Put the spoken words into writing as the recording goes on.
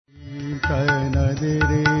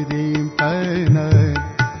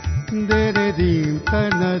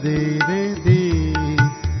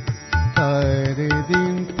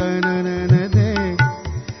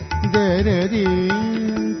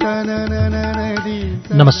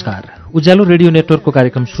नमस्कार। उज्यालो रेडियो नेटवर्कको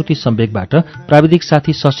कार्यक्रम श्रुति सम्वेकबाट प्राविधिक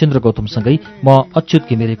साथी सशेन्द्र गौतमसँगै म अच्युत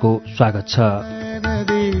घिमिरेको स्वागत छ।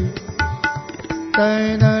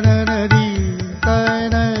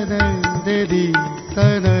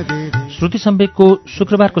 श्रुति सम्वेकको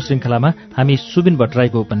शुक्रबारको श्रृङ्खलामा हामी सुबिन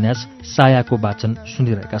भट्टराईको उपन्यास सायाको वाचन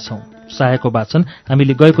सुनिरहेका छौं। सायाको वाचन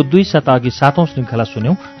हामीले गएको 2 साता अघि 7औं श्रृङ्खला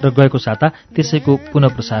सुन्यौं र गएको साता त्यसैको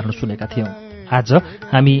पुनः प्रसारण सुनेका थियौं। आज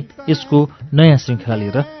हामी यसको नयाँ श्रृङ्खला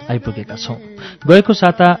लिएर आइपुगेका छौं। गएको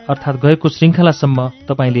साता अर्थात् गएको श्रृङ्खलासम्म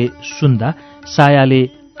तपाईले सुन्दा सायाले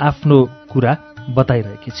आफ्नो कुरा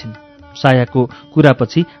बताइरहेकी छिन्। सायाको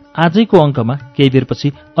कुरापछि आजैको अङ्कमा केही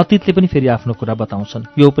बेरपछि अतीतले पनि फेरि आफ्नो कुरा बताउँछन्।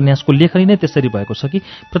 यो उपन्यासको लेखनी नै त्यसरी भएको छ कि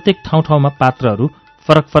प्रत्येक ठाउँ ठाउँमा पात्रहरू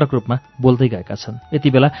फरक फरक रूपमा बोल्दै गएका छन्। यति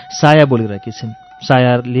बेला साया बोलिरहेकी छिन्।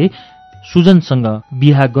 सायाले सुजनसँग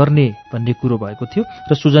बिहा गर्ने भन्ने कुरो भएको थियो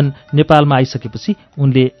र सुजन नेपालमा आइसकेपछि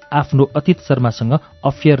उनले आफ्नो अतीत शर्मासँग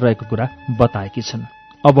अफेयर रहेको कुरा बताएकी छन्।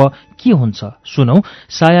 अब के हुन्छ सुनौ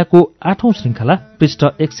सायाको 8औं श्रृङ्खला पृष्ठ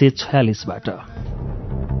 146 बाट।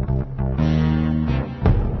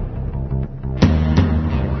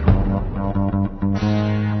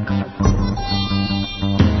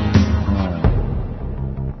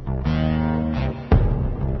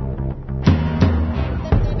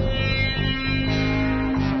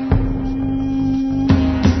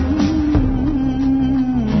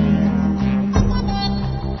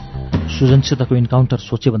 सुजनसितको इन्काउन्टर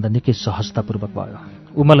सोचेभन्दा निकै सहजतापूर्वक भयो।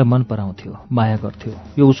 ऊ मलाई मन पराउँथ्यो, माया गर्थ्यो,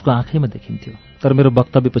 यो उसको आँखैमा देखिन्थ्यो। तर मेरो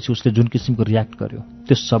वक्तव्यपछि उसले जुन किसिमको रियाक्ट गर्यो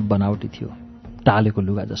त्यो सब बनावटी थियो, टालेको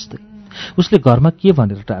लुगा जस्तै। उसले घरमा के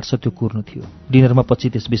भनेर टार्छ त्यो कुर्नु थियो। डिनरमा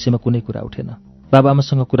पछि त्यस विषयमा कुनै कुरा उठेन।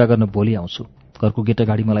 बाबाआमासँग कुरा गर्न भोलि आउँछु। घरको गेट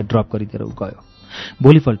अगाडि मलाई ड्रप गरिदिएर ऊ गयो।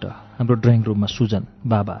 भोलिपल्ट हाम्रो ड्रइङ रुममा सुजन,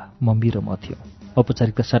 बाबा, मम्मी र म थियो।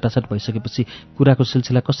 औपचारिकता साटासाट भइसकेपछि कुराको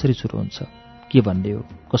सिलसिला कसरी सुरु हुन्छ, के भन्ने हो,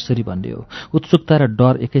 कसरी भन्ने हो, उत्सुकता र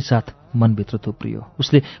डर एकैसाथ मनभित्र थुप्रियो।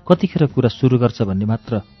 उसले कतिखेर कुरा सुरु गर्छ भन्ने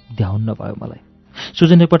मात्र ध्याउन्न भयो मलाई।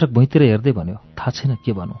 सुजन एकपटक भुइँतिर हेर्दै भन्यो, थाहा छैन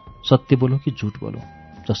के भनौँ, सत्य बोलौँ कि झुट बोलौँ।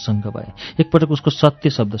 जससँग भए एकपटक उसको सत्य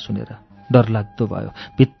शब्द सुनेर डर लाग्दो भयो।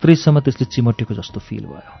 भित्रैसम्म त्यसले चिमटेको जस्तो फिल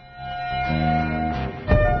भयो।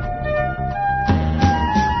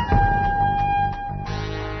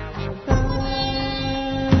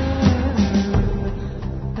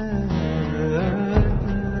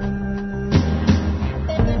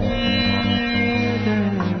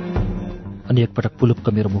 अनि एकपटक पुलुक्क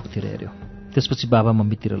मेरो मुखतिर हेऱ्यो। त्यसपछि बाबा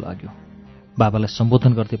मम्मीतिर लाग्यो। बाबालाई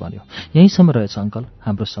सम्बोधन गर्दै भन्यो, यहीँसम्म रहेछ अङ्कल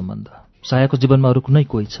हाम्रो सम्बन्ध। सायाको जीवनमा अरू कुनै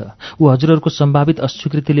कोही छ। ऊ हजुरहरूको सम्भावित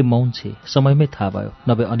अस्वीकृतिले मौन छे। समयमै थाहा भयो,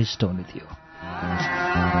 नभए अनिष्ट हुने थियो।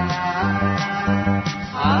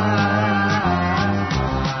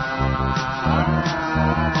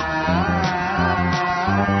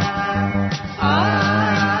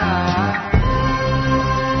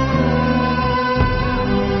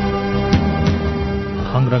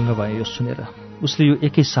 रङ्ग भयो यो सुनेर। उसले यो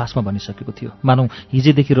एकै सासमा भनिसकेको थियो, मानौ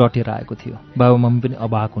हिजैदेखि रटेर आएको थियो। बाबा मम्मी पनि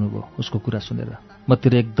अबाक हुनुभयो उसको कुरा सुनेर।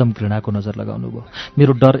 मतिर एकदम घृणाको नजर लगाउनु भयो।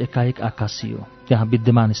 मेरो डर एकाएक आकाशियो। त्यहाँ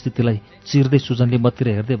विद्यमान स्थितिलाई चिर्दै सुजनले मतिर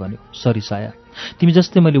हेर्दै भन्यो, सरी साया, तिमी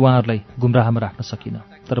जस्तै मैले उहाँहरूलाई गुमराहमा राख्न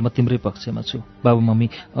सकिनँ, तर म तिम्रै पक्षमा छु। बाबु मम्मी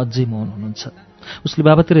अझै मौन हुनुहुन्छ। उसले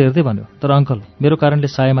बाबातिर हेर्दै भन्यो, तर अङ्कल मेरो कारणले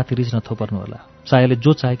सायामाथि रिस नथोपर्नु होला। सायाले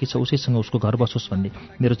जो चाहेकी छ उसैसँग उसको घर बसोस्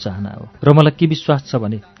भन्ने मेरो चाहना हो। र मलाई के विश्वास छ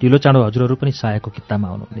भने ढिलो चाँडो हजुरहरू पनि सायाको कित्तामा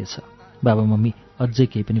आउनुहुनेछ। बाबा मम्मी अझै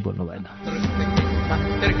केही पनि बोल्नु भएन।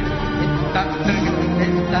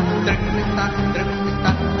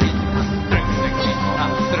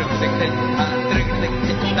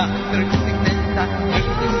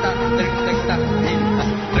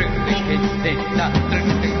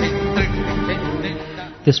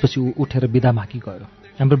 त्यसपछि ऊ उठेर बिदा मागी गयो,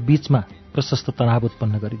 हाम्रो बीचमा प्रशस्त तनाव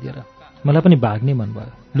उत्पन्न गरिदिएर। मलाई पनि भाग्ने मन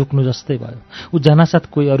भयो, लुक्नु जस्तै भयो। ऊ जनासाथ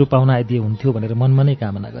कोही अरू पाहुना आइदिए हुन्थ्यो भनेर मनमा नै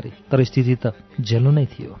कामना गरे, तर स्थिति त झेल्नु नै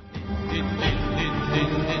थियो।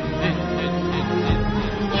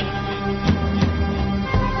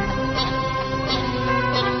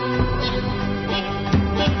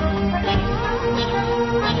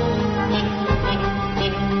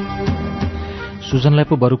 सुजनलाई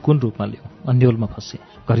पो बरु कुन रूपमा ल्याऊ, अन्यलमा फसे।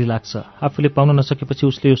 घरि लाग्छ आफूले पाउन नसकेपछि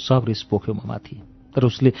उसले यो सब रिस पोख्यो म माथि। तर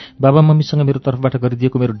उसले बाबा मम्मीसँग मेरो तर्फबाट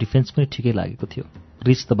गरिदिएको मेरो डिफेन्स पनि ठिकै लागेको थियो।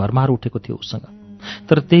 रिस त भरमार उठेको थियो उसँग,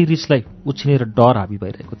 तर त्यही रिसलाई उछिनेर डर हाबी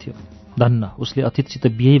भइरहेको थियो। धन्न उसले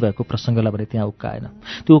अतिथिसित बिहे भएको प्रसङ्गलाई भने त्यहाँ उक्काएन।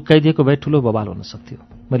 त्यो उक्काइदिएको भए ठुलो बवाल हुन सक्थ्यो।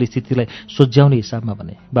 मैले स्थितिलाई सोझ्याउने हिसाबमा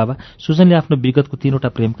भने, बाबा सुजनले आफ्नो विगतको 3वटा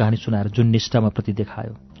प्रेम कहानी सुनाएर जुन निष्ठामा प्रति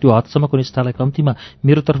देखायो, त्यो हदसम्मको निष्ठालाई कम्तीमा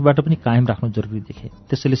मेरो तर्फबाट पनि कायम राख्नु जरुरी देखे।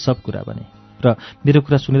 त्यसैले सब कुरा भने। र मेरो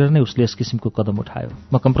कुरा सुनेर नै उसले यस किसिमको कदम उठायो।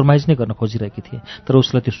 म कम्प्रोमाइज नै गर्न खोजिरहेकी थिएँ, तर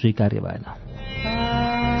उसलाई त्यो स्वीकार्य भएन।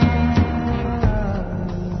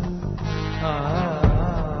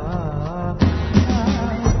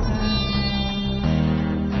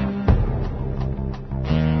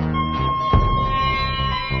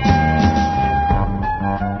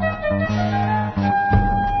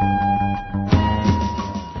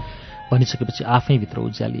 भनिसकेपछि आफै भित्र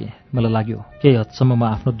उज्यालिए। मलाई लाग्यो केही हदसम्म म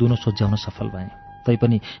आफ्नो दुनो सोझ्याउन सफल भएँ।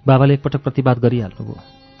 तैपनि बाबाले एकपटक प्रतिवाद गरिहाल्नुभयो।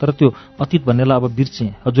 तर त्यो अतीत भन्नेलाई अब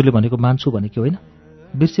बिर्सेँ, हजुरले भनेको मान्छु भनेको होइन?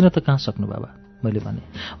 बिर्सिन त कहाँ सक्नु बाबा, मैले भने।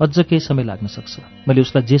 अझ केही समय लाग्न सक्छ। मैले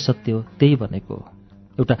उसलाई जे सत्य हो त्यही भनेको हो।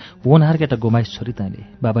 एउटा होनहार केटा गोमाइस छोरी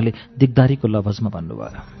तैँले, बाबाले दिगदारीको लभजमा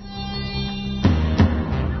भन्नुभयो।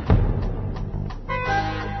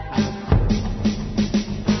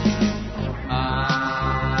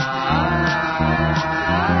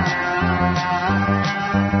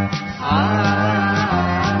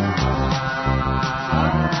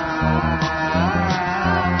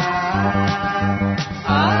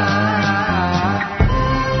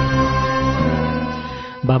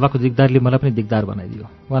 बाबाको दिगदारले मलाई पनि दिगदार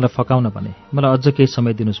बनाइदियो। उहाँलाई फकाउन भने, मलाई अझ केही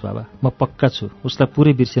समय दिनुहोस् बाबा, म पक्का छु उसलाई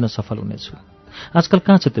पुरै बिर्सिन सफल हुनेछु। आजकल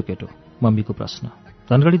कहाँ छ त्यो केटो? मम्मीको प्रश्न।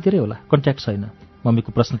 धनगढी धेरै होला, कन्ट्याक्ट छैन।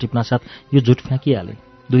 मम्मीको प्रश्न टिप्नासाथ यो झुट फ्याँकिहाले।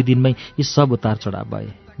 2 दिनमै यी सब उतार चढाव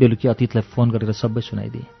भए। बेलुकी अतीतलाई फोन गरेर सबै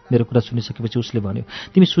सुनाइदिए। मेरो कुरा सुनिसकेपछि उसले भन्यो,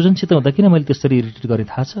 तिमी सुजनसित हुँदा किन मैले त्यसरी इरिटेट गरेँ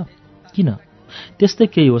थाहा छ? किन? त्यस्तै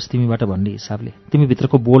केही होस् तिमीबाट भन्ने हिसाबले।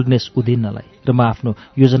 तिमीभित्रको बोल्डनेस उदिन्नलाई र म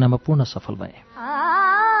आफ्नो योजनामा पूर्ण सफल भएँ।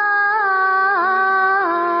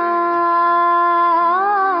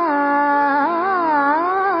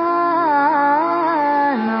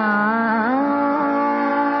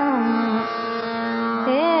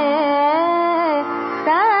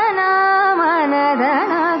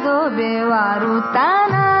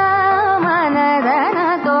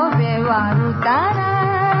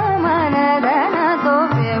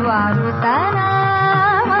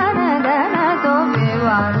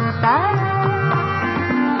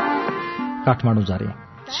 काठमाडौँ झरे,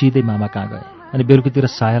 सिधै मामा कहाँ गए अनि बेलुकीतिर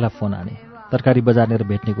सायालाई फोन आने। तरकारी बजार लिएर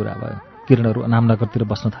भेट्ने कुरा भयो। किरणहरू अनामनगरतिर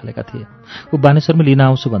बस्न थालेका थिए। ऊ बानेश्वरमा लिन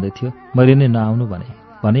आउँछु भन्दै थियो। मैले नै नआउनु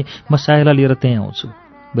भने म सायालाई लिएर त्यहीँ आउँछु।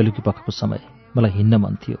 बेलुकी पखको समय, मलाई हिँड्न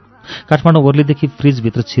मन थियो। काठमाडौँ ओर्लीदेखि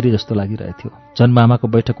फ्रिजभित्र छिरे जस्तो लागिरहेथ्यो। जन्मामाको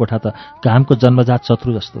बैठक कोठा त घामको जन्मजात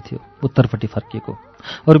शत्रु जस्तो थियो, उत्तरपट्टि फर्किएको।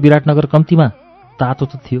 अरू विराटनगर कम्तीमा तातो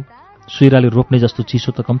त थियो, सुइराले रोप्ने जस्तो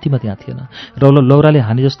चिसो त कम्तीमा त्यहाँ थिएन, रौलो लौराले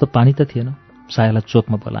हाने जस्तो पानी त थिएन। सायालाई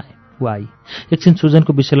चोकमा बोलाएँ, ऊ आई। एकछिन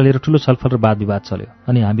सुजनको विषयलाई लिएर ठुलो छलफल र वाद विवाद चल्यो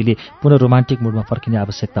अनि हामीले पुनः रोमान्टिक मुडमा फर्किने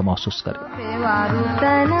आवश्यकता महसुस गर्यौँ।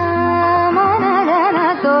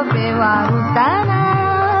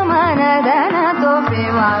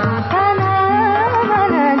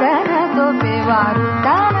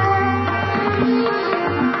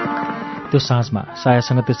 त्यो साँझमा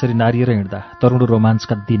सायासँग त्यसरी नारिएर हिँड्दा तरुण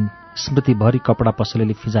रोमान्सका दिन स्मृतिभरि कपडा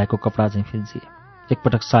पसलेले फिजाएको कपडा झैँ फिल्जिए।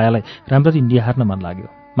 एकपटक सायालाई राम्ररी निहार्न मन लाग्यो।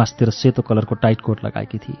 मास्तिर सेतो कलरको टाइट कोट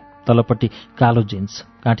लगाएकी थिए, तलपट्टि कालो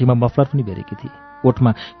जिन्स, काँटीमा मफलर पनि भेरेकी थिए।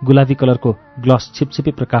 ओठमा गुलाबी कलरको ग्लस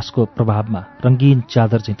छिपछिपे प्रकाशको प्रभावमा रङ्गीन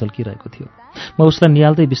चादर झैँ टल्किरहेको थियो। म उसलाई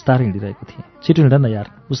निहाल्दै बिस्तारै हिँडिरहेको थिएँ। छिटो हिँड न यार,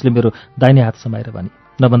 उसले मेरो दाहिने हात समाएर भने।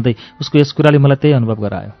 नभन्दै उसको यस कुराले मलाई त्यही अनुभव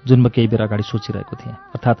गरायो जुन म केही बेर अगाडि सोचिरहेको थिएँ,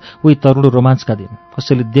 अर्थात् उही तरुण रोमान्सका दिन,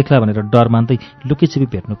 कसैले देख्ला भनेर डर मान्दै लुकीछिपी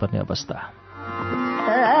भेट्नुपर्ने अवस्था।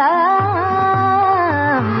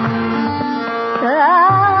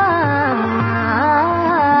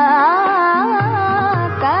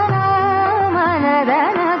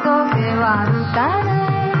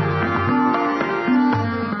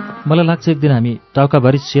 मलाई लाग्छ एक दिन हामी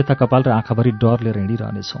टाउकाभरि सेता कपाल र आँखाभरि डर लिएर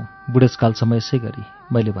हिँडिरहनेछौँ, बुढेसकालसम्म यसै गरी।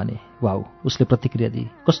 मैले भने, वाउ, उसले प्रतिक्रिया दिए,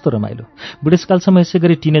 कस्तो रमाइलो। बुढेसकालसम्म यसै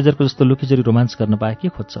गरी टिनेजरको जस्तो लुकीचोरी रोमान्स गर्न पाए के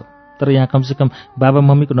खोज्छौ? तर यहाँ कमसेकम बाबा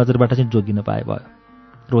मम्मीको नजरबाट चाहिँ जोगिन पाए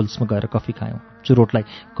भयो। रोल्समा गएर कफी खायौँ, चुरोटलाई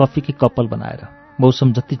कफीकै कप्पल बनाएर।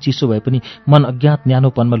 मौसम जति चिसो भए पनि मन अज्ञात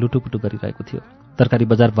न्यानोपनमा लुटुपुटु गरिरहेको थियो। तरकारी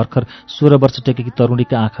बजार भर्खर 16 वर्ष टेकेकी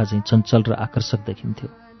तरुणीका आँखा चाहिँ चञ्चल र आकर्षक देखिन्थ्यो।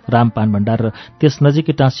 रामपान भण्डार र त्यस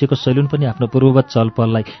नजिकै टाँसिएको सैलुन पनि आफ्नो पूर्ववत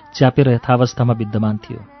चलपललाई च्यापेर यथावस्थामा विद्यमान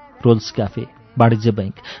थियो। रोल्स क्याफे, वाणिज्य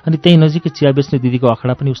बैंक अनि त्यही नजिकै चिया बेच्ने दिदीको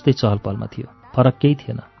अखडा पनि उस्तै चहलपहलमा थियो। फरक केही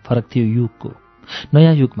थिएन, फरक थियो युगको।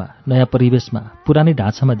 नयाँ युगमा, नयाँ परिवेशमा, पुरानै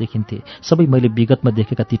ढाँचामा देखिन्थे सबै मैले विगतमा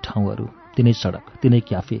देखेका ती ठाउँहरू, तिनै सडक, तिनै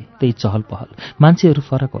क्याफे, त्यही चहल पहल। मान्छेहरू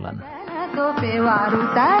फरक होलान्।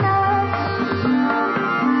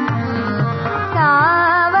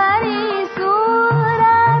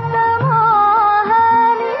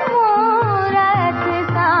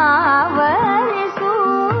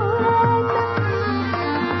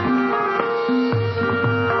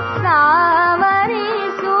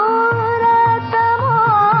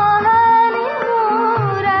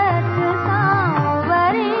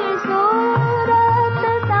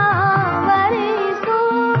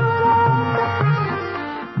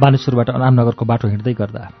 बानेश्वरबाट अनामनगरको बाटो हिँड्दै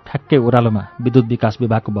गर्दा ठ्याक्कै ओह्रालोमा विद्युत विकास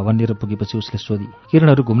विभागको भवन लिएर पुगेपछि उसले सोधी,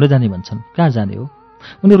 किरणहरू घुम्न जाने भन्छन्, कहाँ जाने हो?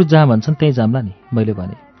 उनीहरू जहाँ भन्छन् त्यहीँ जाम्ला नि, मैले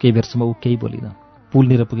भने। केही बेरसम्म ऊ केही बोलिन। पुल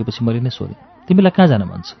लिएर पुगेपछि मैले नै सोधेँ, तिमीलाई कहाँ जान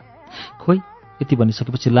मन छ? खोइ, यति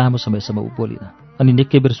भनिसकेपछि लामो समयसम्म ऊ बोलिन। अनि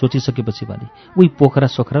निकै बेर सोचिसकेपछि भने, उही पोखरा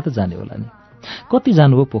सोखरा त जाने होला नि। कति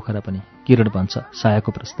जानु हो पोखरा पनि, किरण भन्छ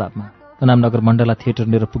सायाको प्रस्तावमा। अनामनगर मण्डला थिएटर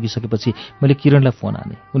लिएर पुगिसकेपछि मैले किरणलाई फोन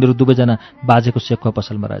हाने। उनीहरू दुवैजना बाजेको सेकुवा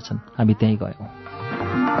पसलमा रहेछन्। हामी त्यहीँ गयौँ।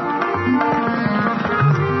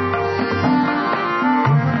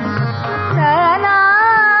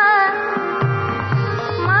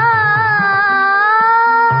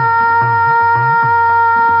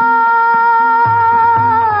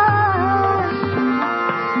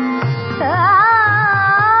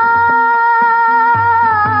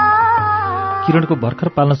 किरणको भर्खर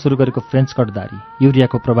पाल्न सुरु गरेको फ्रेन्च कट दारी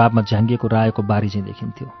युरियाको प्रभावमा झ्याङ्गिएको रायोको बारी चाहिँ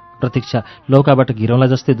देखिन्थ्यो। प्रतीक्षा लौकाबाट घिरौँला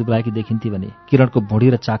जस्तै दुब्लाएकी देखिन्थे भने किरणको भुँडी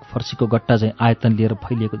र चाक फर्सीको गट्टा चाहिँ आयतन लिएर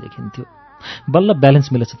फैलिएको देखिन्थ्यो। बल्ल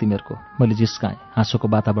ब्यालेन्स मिलेछ तिमीहरूको, मैले जिस्काएँ। हाँसोको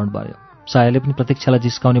वातावरण बढ्यो। सायाले पनि प्रतीक्षालाई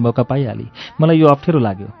जिस्काउने मौका पाइहाली। मलाई यो अप्ठ्यारो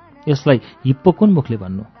लाग्यो। यसलाई हिप्पो कुन मुखले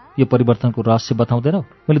भन्नु? यो परिवर्तनको रहस्य बताउँदैनौ?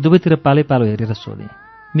 मैले दुवैतिर पालै पालो हेरेर सोधेँ।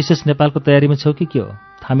 मिसेस नेपालको तयारीमा छौ कि के हो?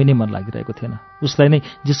 थामी नै मन लागिरहेको थिएन। उसलाई नै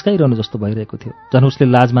जिस्काइरहनु जस्तो भइरहेको थियो। झन् उसले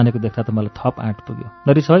लाज मानेको देख्दा त मलाई थप आँट पुग्यो।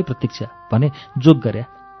 नरिस है प्रतीक्षा भने, जोग गर्या।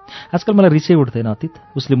 आजकल मलाई रिसै उठ्दैन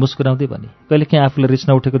अतीत, उसले मुस्कुराउँदै भने। कहिलेकाहीँ आफूलाई रिस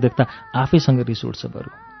नउठेको देख्दा आफैसँग रिस उठ्छ बरु।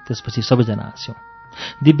 त्यसपछि सबैजना हाँस्यौँ।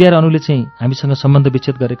 दिव्या र अनुले चाहिँ हामीसँग सम्बन्ध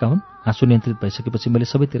विच्छेद गरेका हुन्। हाँसो नियन्त्रित भइसकेपछि मैले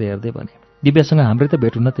सबैतिर हेर्दै भने, दिव्यासँग हाम्रै त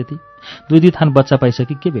भेट हुन त्यति। दुई थान बच्चा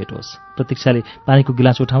पाइसके के भेट होस्? प्रतीक्षाले पानीको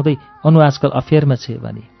गिलास उठाउँदै अनु आजकल अफेयरमा छे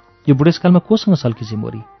भने। यो बुढेसकालमा कोसँग सल्किसी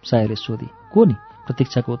मोरी? सायाले सोधी। को नि?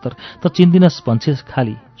 प्रतीक्षाको उत्तर। त चिन्दिनस् भन्छे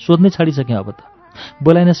खाली, सोध्नै छाडिसकेँ अब त।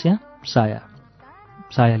 बोलाइनस् यहाँ?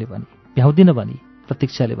 सायाले भनी। भ्याउँदिन भनी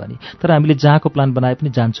प्रतीक्षाले भनी। तर हामीले जहाँको प्लान बनाए पनि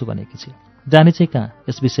जान्छु भनेकी छे। जाने चाहिँ कहाँ?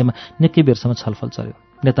 यस विषयमा निकै बेरसम्म छलफल चल्यो।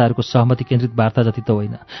 नेताहरूको सहमति केन्द्रित वार्ता जति त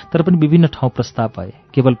होइन, तर पनि विभिन्न ठाउँ प्रस्ताव भए।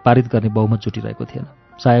 केवल पारित गर्ने बहुमत जुटिरहेको थिएन।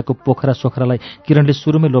 सायाको पोखरा सोखरालाई किरणले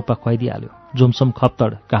सुरुमै लोपा खुवाइदिइहाल्यो। जुमसुम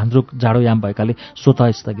खप्तड कान्द्रुक जाडोयाम भएकाले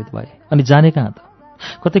स्वतः स्थगित भए। अनि जाने कहाँ त?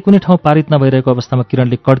 कतै कुनै ठाउँ पारित नभइरहेको अवस्थामा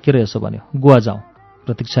किरणले कड्केर यसो भन्यो, गोवा जाउँ।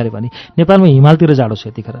 प्रतीक्षाले भनी, नेपालमा हिमालतिर जाडो छ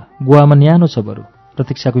यतिखेर, गोवामा न्यानो छ बरु।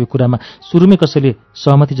 प्रतीक्षाको यो कुरामा सुरुमै कसैले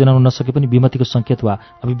सहमति जनाउन नसके पनि विमतिको सङ्केत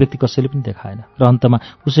वा अभिव्यक्ति कसैले पनि देखाएन र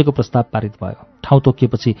अन्तमा उसैको प्रस्ताव पारित भयो। ठाउँ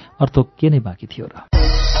तोकिएपछि अर्थ के नै बाँकी थियो र?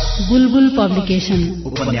 बुलबुल पब्लिकेशन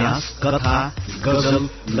उपन्यास, कथा, गजल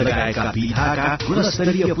लगायतका विधाका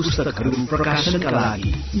गुणस्तरीय पुस्तकहरू प्रकाशनका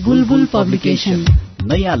लागि बुलबुल पब्लिकेशन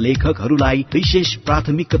नयाँ लेखकहरूलाई विशेष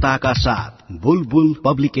प्राथमिकताका साथ बुलबुल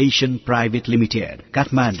publication private limited,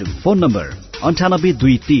 Kathmandu. Phone number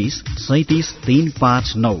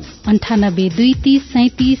 9823373359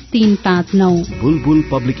 9823373359। बुलबुल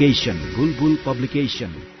पब्लिकेशन, बुलबुल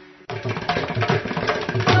पब्लिकेशन।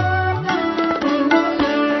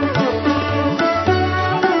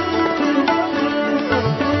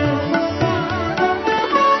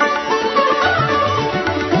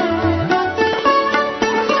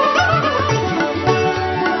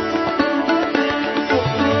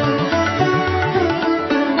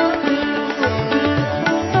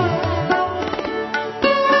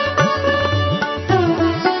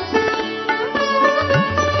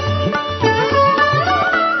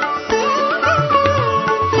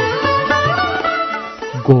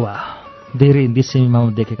 गोवा धेरै हिन्दी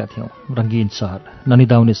सिनेमामा देखेका थियौँ। रङ्गीन सहर,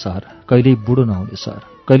 ननिदाउने सहर, कहिल्यै बुढो नहुने सहर,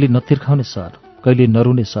 कहिले नतिर्खाउने सहर, कहिले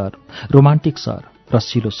नरुने सहर, रोमान्टिक सहर,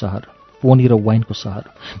 रसिलो सहर, पोनी र वाइनको सहर,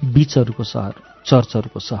 बीचहरूको सहर,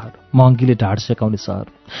 चर्चहरूको सहर, महँगीले ढाड सेकाउने सहर,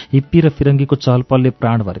 हिप्पी र फिरङ्गीको चहलपहलले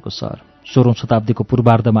प्राण भरेको सहर, 16औं शताब्दीको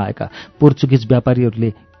पूर्वार्धमा आएका पोर्चुगिज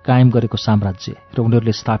व्यापारीहरूले कायम गरेको साम्राज्य र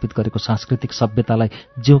उनीहरूले स्थापित गरेको सांस्कृतिक सभ्यतालाई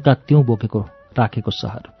ज्यूका त्यों बोकेको राखेको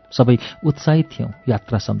सहर। सबै उत्साहित थियौं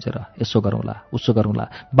यात्रा सम्झेर, यसो गरौँला उसो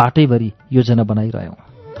गरौँला, बाटैभरि योजना बनाइरह्यौं।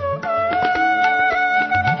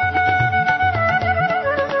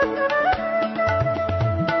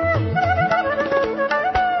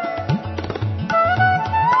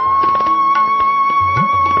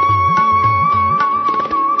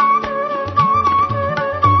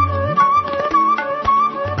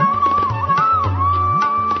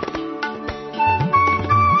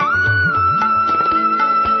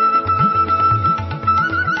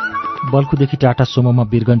 बल्खुदेखि टाटा सोमोमा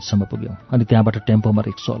वीरगञ्जसम्म पुग्यौं अनि त्यहाँबाट टेम्पोमा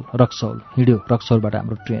रक्सौल हिँड्यो। रक्सौलबाट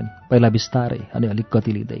हाम्रो ट्रेन, पहिला बिस्तारै अनि अलिक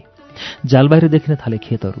गति लिँदै। जाल बाहिर देखिन थाले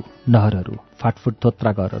खेतहरू, नहरहरू, फाटफुट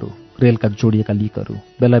थोत्रा घरहरू, रेलका जोडिएका लिकहरू,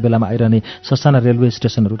 बेला बेलामा आइरहने ससाना रेलवे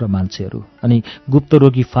स्टेशनहरू र मान्छेहरू, अनि गुप्त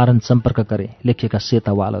रोगी फारन सम्पर्क गरे लेखिएका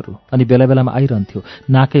सेता वालहरू, अनि बेला बेलामा आइरहन्थ्यो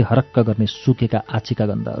नाकै हरक्क गर्ने सुकेका आँचीका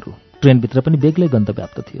गन्धहरू। ट्रेनभित्र पनि बेग्लै गन्ध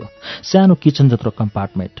व्याप्त थियो। सानो किचन जत्रो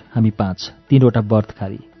कम्पार्टमेन्ट, हामी 5, 3वटा बर्थ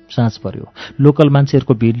खाली। साँझ पर्यो, लोकल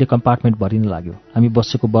मान्छेहरूको भिडले कम्पार्टमेन्ट भरिन लाग्यो। हामी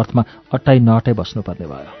बसेको बर्थमा अट्टाइ नअटाइ बस्नुपर्ने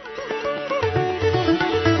भयो।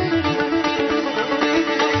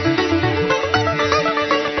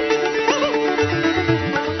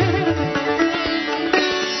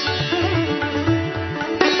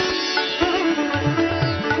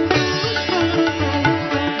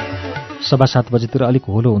 सभा 7 बजेतिर अलिक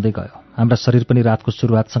होलो हुँदै गयो। हाम्रा शरीर पनि रातको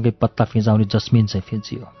सुरुवातसँगै पत्ता फिजाउने जस्मिन चाहिँ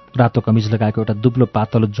फिजियो। रातो कमिज लगाएको एउटा दुब्लो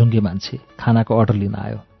पातलो जुङ्गे मान्छे खानाको अर्डर लिन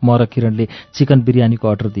आयो। म र किरणले चिकन बिरयानीको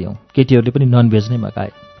अर्डर दियौँ। केटीहरूले पनि नन भेज नै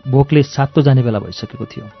मगाए। भोकले सातो जाने बेला भइसकेको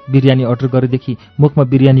थियो। बिरयानी अर्डर गरेदेखि मुखमा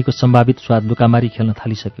बिरयानीको सम्भावित स्वाद लुकामारी खेल्न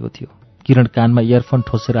थालिसकेको थियो। किरण कानमा इयरफोन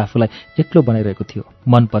ठोसेर आफूलाई एक्लो बनाइरहेको थियो।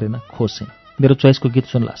 मन परेन, खोसेँ। मेरो चोइसको गीत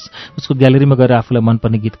सुन्लास्। उसको ग्यालेरीमा गएर आफूलाई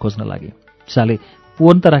मनपर्ने गीत खोज्न लागे। साले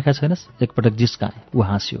फोन त राखेका छैनस्? एकपटक जिस्काएँ। ऊ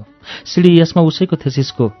हाँस्यो। सिडिएसमा उसैको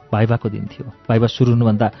थेसिसको भाइभाको दिन थियो। भाइभा सुरु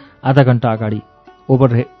हुनुभन्दा आधा घण्टा अगाडि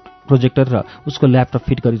ओभरहेड प्रोजेक्टर र उसको ल्यापटप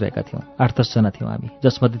फिट गरिरहेका थियौँ। 8-10 जना थियौँ हामी,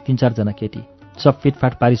 जसमध्ये 3-4 जना केटी। सब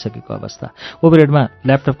फिटफाट पारिसकेको अवस्था। ओभरहेडमा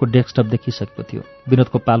ल्यापटपको डेस्कटप देखिसकेको थियो।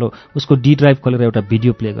 विनोदको पालो उसको डी ड्राइभ खोलेर एउटा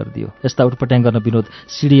भिडियो प्ले गरिदियो। यस्ता उटपट्याङ गर्न विनोद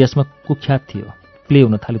सिडिएसमा कुख्यात थियो। प्ले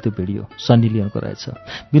हुन थाल्यो त्यो भिडियो। सन्नी लियोनको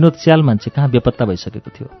रहेछ। विनोद च्याल मान्छे कहाँ बेपत्ता भइसकेको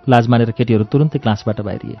थियो। लाज मानेर केटीहरू तुरुन्तै क्लासबाट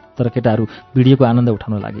बाहिरिए। तर केटाहरू भिडियोको आनन्द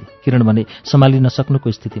उठाउन लागे। किरण भने सम्हालिन नसक्नुको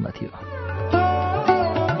स्थितिमा थियो।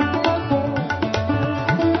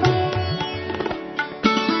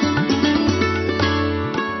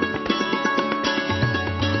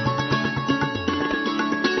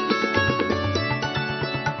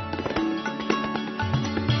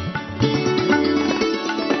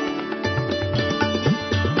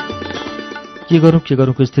 के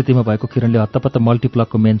गरौँको स्थितिमा भएको किरणले हत्तपत्त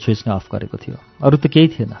मल्टिप्लगको मेन स्विच नै अफ गरेको थियो। अरू त केही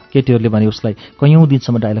थिएन। केटीहरूले भने उसलाई कैयौँ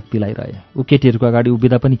दिनसम्म डायलग पिलाइरहे। ऊ केटीहरूको अगाडि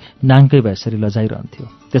उभिँदा पनि नाङ्कै भएसरी लजाइरहन्थ्यो।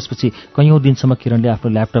 त्यसपछि कैयौँ दिनसम्म किरणले आफ्नो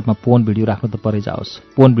ल्यापटपमा पोर्न भिडियो राख्नु त परै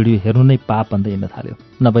जाओस्, पोर्न भिडियो हेर्नु नै पाप भन्दै हिँड्न थाल्यो।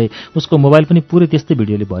 नभए उसको मोबाइल पनि पुरै त्यस्तै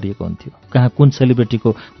भिडियोले भरिएको हुन्थ्यो। कहाँ कुन सेलिब्रिटीको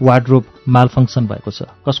वार्डरोब मालफङ्क्सन भएको छ,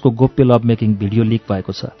 कसको गोप्य लभ मेकिङ भिडियो लिक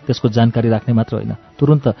भएको छ, त्यसको जानकारी राख्ने मात्र होइन,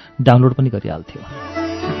 तुरुन्त डाउनलोड पनि गरिहाल्थ्यो।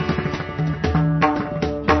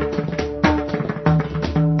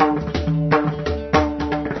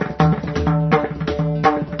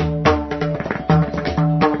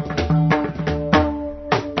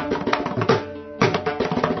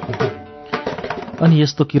 अनि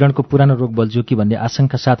यस्तो किरणको पुरानो रोग बल्झ्यो कि भन्ने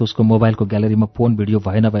आशंका साथ उसको मोबाइलको ग्यालेरीमा पोर्न भिडियो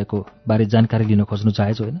भए नभएको बारे जानकारी लिन खोज्नु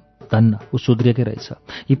जायज होइन? धन्न, ऊ सुध्रिएकै रहेछ।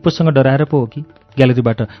 हिप्पोसँग डराएर पो हो कि?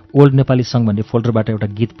 ग्यालेरीबाट ओल्ड नेपाली सङ्ग भन्ने फोल्डरबाट एउटा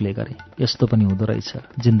गीत प्ले गरे। यस्तो पनि हुँदो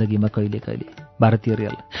रहेछ जिन्दगीमा कहिले कहिले। भारतीय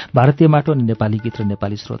रियल, भारतीय माटो अनि नेपाली गीत र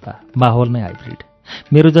नेपाली श्रोता, माहौल नै हाइब्रिड।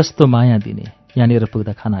 मेरो जस्तो माया दिने, यहाँनिर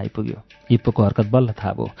पुग्दा खाना आइपुग्यो। हिप्पोको हरकत बल्ल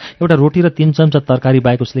थाहा भयो। एउटा रोटी र 3 चम्चा तरकारी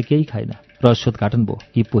बाहेक उसले केही खाइन। रहस्योद्घाटन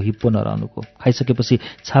भयो हिप्पो नरहनुको। खाइसकेपछि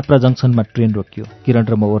छाप्रा जङ्सनमा ट्रेन रोकियो। किरण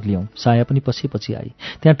र म ओर्लियौँ। साया पनि पछि आई।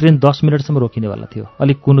 त्यहाँ ट्रेन 10 मिनटसम्म रोकिनेवाला थियो।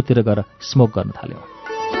 अलिक कुनुतिर गएर स्मोक गर्न थाल्यौँ।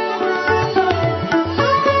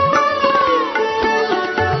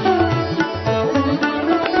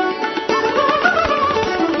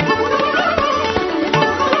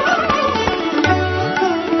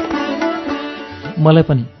 मलाई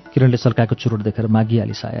पनि किरणले सल्काएको चुरोट देखेर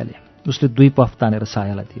मागिहाली सायाले। उसले 2 पफ तानेर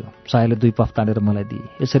सायालाई दियो। सायाले 2 पफ तानेर मलाई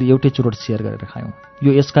दिए। यसरी एउटै चुरोट सेयर गरेर खायौँ।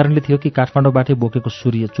 यो यस कारणले थियो कि काठमाडौँबाटै बोकेको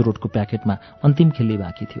सूर्य चुरोटको प्याकेटमा अन्तिम खेल्ली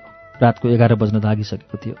बाँकी थियो। रातको 11 बज्न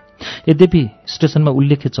लागिसकेको थियो। यद्यपि स्टेसनमा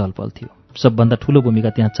उल्लेख्य चहलपहल थियो। सबभन्दा ठूलो भूमिका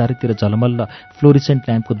त्यहाँ चारैतिर झलमल्ल फ्लोरिसेन्ट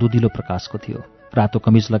ल्याम्पको दुधिलो प्रकाशको थियो। रातो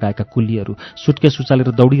कमिज लगाएका कुल्लीहरू सुटकेस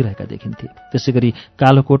उचालेर दौडिरहेका देखिन्थे। त्यसैगरी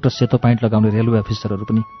कालो कोट र सेतो प्यान्ट लगाउने रेलवे अफिसरहरू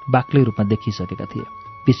पनि बाक्लै रूपमा देखिसकेका थिए।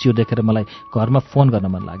 पिसियो देखेर मलाई घरमा फोन गर्न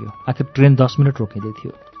मन लाग्यो। आखिर ट्रेन 10 मिनट रोकिँदै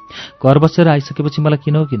थियो। घर बसेर आइसकेपछि मलाई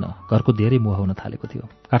किन घरको धेरै मोह हुन थालेको थियो।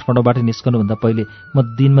 काठमाडौँबाट निस्कनुभन्दा पहिले म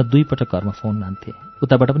दिनमा 2 पटक घरमा फोन लान्थेँ।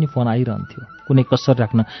 उताबाट पनि फोन आइरहन्थ्यो। कुनै कसर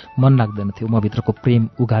राख्न मन लाग्दैन थियो म भित्रको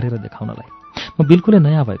प्रेम उघारेर देखाउनलाई। म बिल्कुलै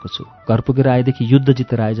नयाँ भएको छु। घर पुगेर आएदेखि युद्ध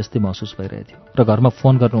जितेर आए जस्तै महसुस भइरहेथ्यो। र घरमा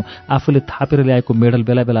फोन गर्नु आफूले थापेर ल्याएको मेडल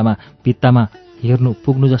बेला बेलामा भित्तामा हेर्नु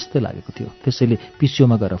पुग्नु जस्तै लागेको थियो। त्यसैले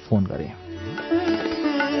पिसियोमा गएर फोन गरेँ।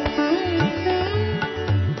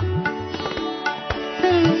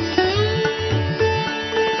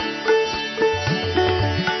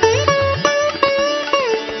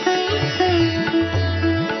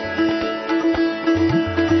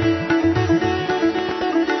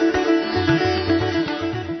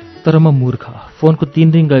 तर म मूर्ख, फोनको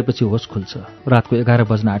 3 रिङ गएपछि होस खुल्छ, रातको 11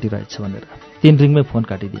 बज्न आँटिरहेछ भनेर 3 रिङमै फोन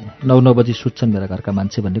काटिदिएँ। 9 बजी सुत्छन् मेरा घरका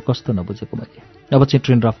मान्छे भन्ने कस्तो नबुझेको मैले। अब चाहिँ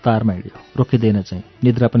ट्रेन रफ्तारमा हिँड्यो, रोकिँदैन चाहिँ,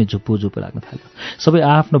 निद्रा पनि झुप्पु लाग्न थाल्यो। सबै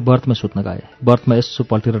आफ्नो बर्थमा सुत्न गए। बर्थमा यसो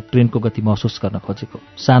पल्टेर ट्रेनको गति महसुस गर्न खोजेको।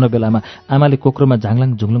 सानो बेलामा आमाले कोक्रोमा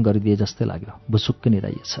झाङलाङ झुङलुङ गरिदिए जस्तै लाग्यो। भुसुक्कै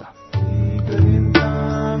निदाइएछ।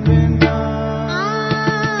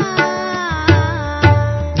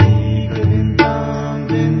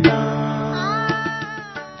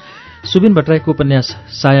 सुबिन भट्टराईको उपन्यास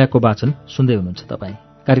सायाको वाचन सुन्दै हुनुहुन्छ तपाईँ।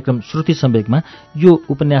 कार्यक्रम श्रुति सम्वेकमा यो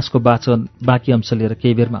उपन्यासको वाचन बाँकी अंश लिएर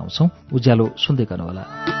केही बेरमा आउँछौं। उज्यालो सुन्दै गर्नुहोला।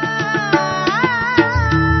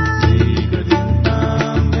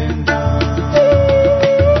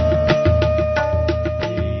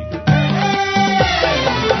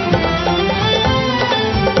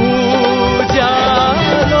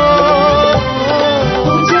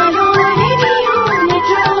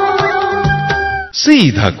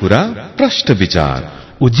 सीधा कुरा प्रश्न विचार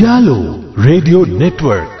उज्यालो रेडियो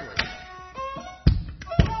नेटवर्क।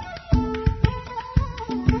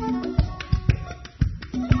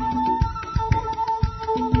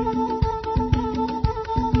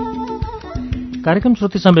 कार्यक्रम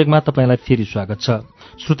श्रुति सम्वेकमा तपाईंलाई फेरि स्वागत छ।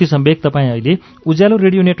 श्रुति सम्वेक तपाईं अहिले उज्यालो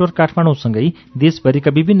रेडियो नेटवर्क काठमाडौँसँगै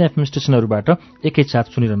देशभरिका विभिन्न एफएम स्टेशनहरूबाट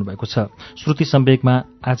एकैसाथ सुनिरहनु भएको छ। श्रुति सम्वेकमा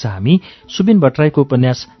आज हामी सुबिन भट्टराईको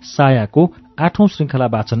उपन्यास सायाको 8औं श्रृंखला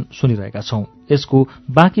वाचन सुनिरहेका छौं। यसको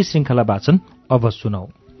बाँकी श्रृंखला वाचन अब सुनौ।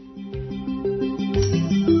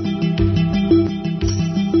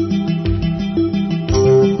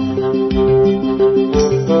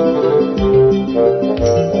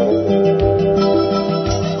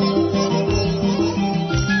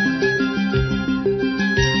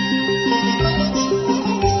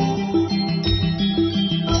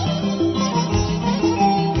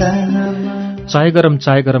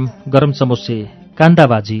 चाय गरम गरम समोसे,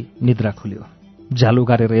 कान्दाबाजी, निद्रा खुल्यो। झ्यालो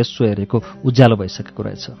गारेर यसो हेरेको उज्यालो भइसकेको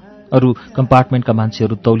रहेछ। अरू कम्पार्टमेन्टका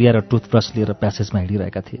मान्छेहरू तौलिया र टुथब्रस लिएर प्यासेजमा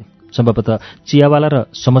हिँडिरहेका थिए। सम्भवतः चियावाला र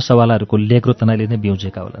समोसावालाहरूको लेग्रो तनाइले नै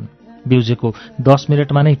बिउजेका होलान्। बिउजेको 10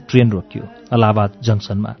 मिनटमा नै ट्रेन रोकियो इलाहाबाद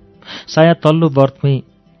जङ्सनमा। साया तल्लो बर्थमै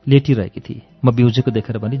लेटिरहेकी थिए। म बिउजेको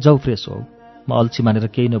देखेर भने जाऊ फ्रेस हो। म अल्छी मानेर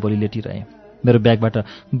केही नबोली लेटिरहेँ। मेरो ब्यागबाट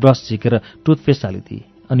ब्रस झिकेर टुथपेस्ट हालिदिए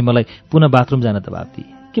अनि मलाई पुनः बाथरुम जान दबाब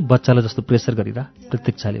दिए। के बच्चालाई जस्तो प्रेसर गरिरा?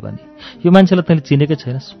 प्रतीक्षाले भने। यो मान्छेलाई तैँले चिनेकै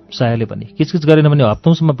छैनस्? सायाले भने। किचकिच गरेन भने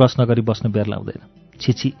हप्तौँसम्म ब्रस नगरी बस्न बेर लाउँदैन।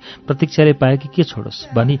 छिछि, प्रतीक्षाले पाए कि के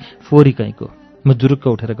छोडोस् भनी फोरी कहीँको। म जुरुक्क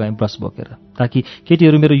उठेर गएँ ब्रस बोकेर, ताकि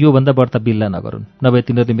केटीहरू मेरो योभन्दा बढ्ता बिल्ला नगरून्, नभए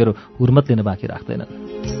तिनीहरूले मेरो हुर्मत लिन बाँकी राख्दैनन्।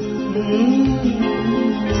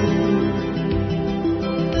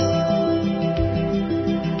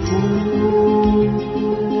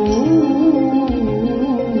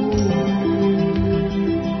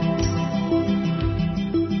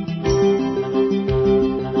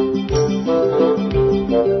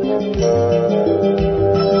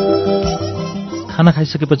 खाना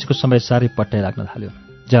खाइसकेपछिको समय साह्रै पट्टाइ लाग्न थाल्यो।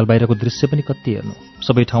 झ्याल बाहिरको दृश्य पनि कति हेर्नु।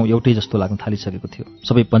 सबै ठाउँ एउटै जस्तो लाग्न थालिसकेको थियो।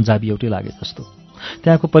 सबै पन्जाबी एउटै लागे जस्तो।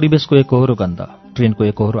 त्यहाँको परिवेशको एकहोरो गन्ध, ट्रेनको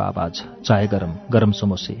एकहोरो आवाज, चाय गरम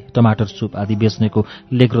समोसे, टमाटर सुप आदि बेच्नेको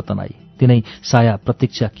लेग्रो तनाई, तिनै साया,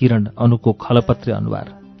 प्रतीक्षा, किरण, अनुको खलपत्रे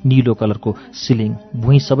अनुहार, नीलो कलरको सिलिङ,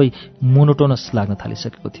 भुइँ सबै मोनोटोनस लाग्न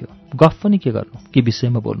थालिसकेको थियो। गफ पनि के गर्नु, के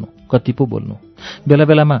विषयमा बोल्नु, कति पो बोल्नु। बेला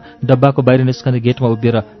बेलामा डब्बाको बाहिर निस्कने गेटमा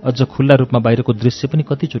उभिएर अझ खुल्ला रूपमा बाहिरको दृश्य पनि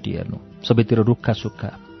कतिचोटि हेर्नु। सबैतिर रुखा सुक्खा,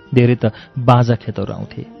 धेरै त बाँझा खेतहरू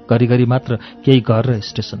आउँथे। घरिघरि मात्र केही घर र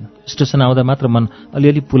स्टेसन आउँदा मात्र मन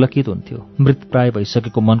अलिअलि पुलकित हुन्थ्यो। मृत प्राय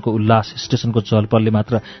भइसकेको मनको उल्लास स्टेसनको चहलपहलले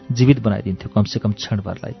मात्र जीवित बनाइदिन्थ्यो कमसेकम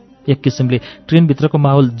क्षणभरलाई। एक किसिमले ट्रेनभित्रको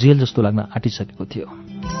माहौल जेल जस्तो लाग्न आँटिसकेको थियो।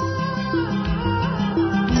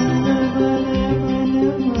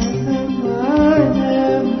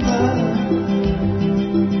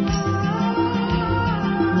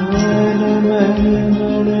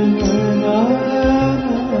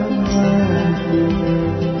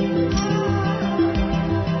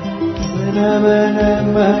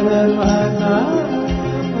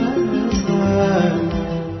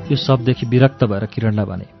 यो सबदेखि विरक्त भएर किरणलाई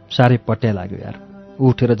भने, साह्रै पट्या लाग्यो यार। ऊ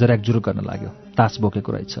उठेर जराक जुरुक गर्न लाग्यो। तास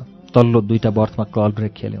बोकेको रहेछ। तल्लो 2टा बर्थमा क्लल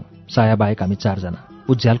ब्रेक खेल्यौँ। साया बाहेक हामी 4 जना।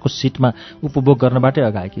 उज्यालको सिटमा उपभोग गर्नबाटै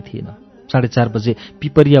अगाएकी थिएन। 4:30 बजे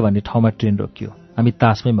पिपरिया भन्ने ठाउँमा ट्रेन रोकियो। हामी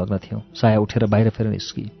तासमै मग्न थियौँ। साया उठेर बाहिर फेर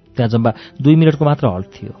निस्की। त्यहाँ जम्मा 2 मिनटको मात्र हल्ट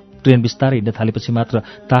थियो। ट्रेन बिस्तारै हिँड्न थालेपछि मात्र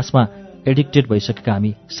तासमा एडिक्टेड भइसकेका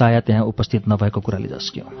हामी साया त्यहाँ उपस्थित नभएको कुराले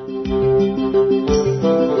झस्क्यौँ।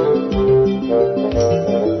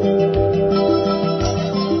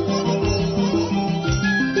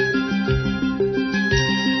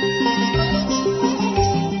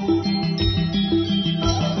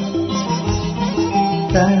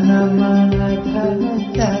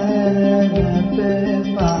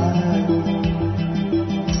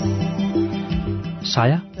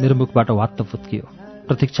 साया मेरो मुखबाट वात्त फुत्कियो।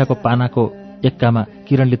 प्रतीक्षाको पानाको एक्कामा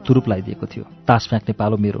किरणले तुरुप लगाइदिएको थियो। तास फ्याँक्ने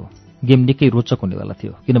पालो मेरो। गेम निकै रोचक हुनेवाला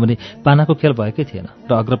थियो, किनभने पानाको खेल भएकै थिएन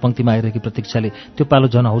र अग्रपङ्क्तिमा आइरहेकी प्रतीक्षाले त्यो पालो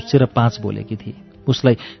झन हौस्सेर 5 बोलेकी थिए।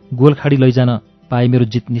 उसलाई गोलखाडी लैजान पाए मेरो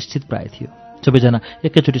जित निश्चित प्राय थियो। सबैजना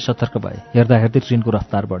एकैचोटि सतर्क भए। हेर्दा हेर्दै ट्रेनको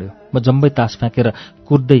रफ्तार बढ्यो। म जम्मै तास फ्याँकेर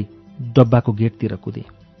कुद्दै डब्बाको गेटतिर कुदेँ।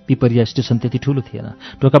 पिपरिया स्टेसन त्यति ठूलो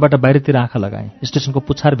थिएन। ढोकाबाट बाहिरतिर आँखा लगाएँ। स्टेसनको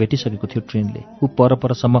पुछार भेटिसकेको थियो ट्रेनले। ऊ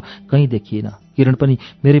परसम्म कहीँ देखिएन। किरण पनि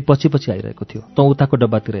मेरै पछि आइरहेको थियो। तँ उताको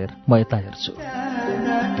डब्बातिर हेर, म यता हेर्छु।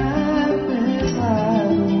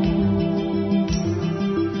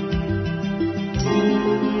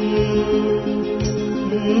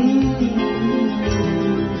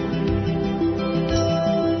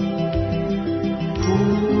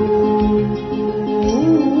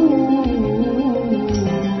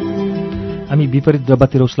 हामी विपरीत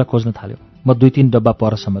डब्बातिर उसलाई खोज्न थाल्यौँ। म 2-3 डब्बा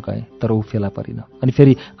परसम्म गएँ, तर ऊ फेला परिन। अनि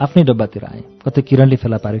फेरि आफ्नै डब्बातिर आएँ। कतै किरणले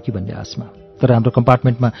फेला पार्यो कि भन्ने आशमा। तर हाम्रो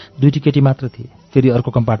कम्पार्टमेन्टमा 2टी केटी मात्र थिए। फेरि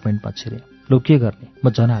अर्को कम्पार्टमेन्टमा छिरेँ। लो के गर्ने?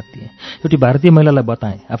 म जनात दिएँ। एउटी भारतीय महिलालाई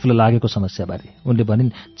बताएँ आफूलाई लागेको समस्याबारे। उनले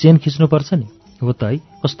भनिन्, चेन खिच्नुपर्छ नि। हो त है,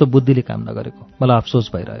 कस्तो बुद्धिले काम नगरेको। मलाई अफसोस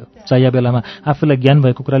भइरह्यो। चाहिए बेलामा आफूलाई ज्ञान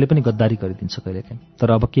भएको कुराले पनि गद्दारी गरिदिन्छ कहिलेकाहीँ।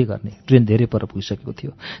 तर अब के गर्ने? ट्रेन धेरै पर पुगिसकेको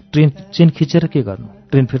थियो। ट्रेन चेन खिचेर के गर्नु?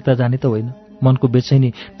 ट्रेन फिर्ता जाने त होइन। मनको बेचैनी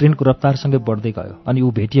ट्रेनको रफ्तारसँगै बढ्दै गयो अनि ऊ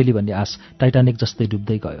भेटिएली भन्ने आश टाइटानिक जस्तै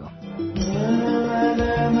डुब्दै गयो।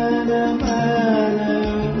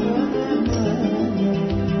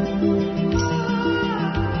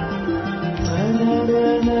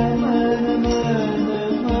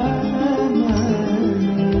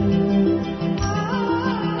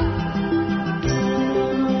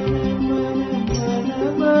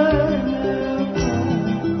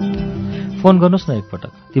 फोन गर्नुहोस् न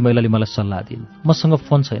एकपटक, ती महिलाले मलाई सल्लाह दिइन्। मसँग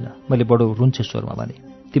फोन छैन, मैले बडो रुन्छे स्वरमा भने।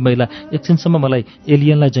 ती महिला एकछिनसम्म मलाई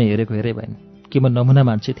एलियनलाई चाहिँ हेरेको हेरे भइन्। के म नमुना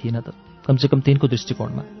मान्छे थिइनँ त? कमसेकम तिनको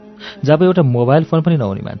दृष्टिकोणमा। जब एउटा मोबाइल फोन पनि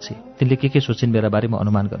नहुने मान्छे, तिनले के सोचिन् मेरा बारेमा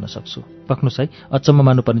अनुमान गर्न सक्छु। पक्नुहोस् है, अचम्म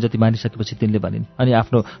मान्नुपर्ने जति मानिसकेपछि तिनले भनिन् अनि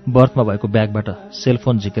आफ्नो बर्थमा भएको ब्यागबाट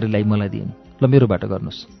सेलफोन झिकेर ल्याइ मलाई दिइन्। ल मेरोबाट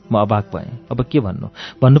गर्नुहोस्। म अबाक भएँ। अब के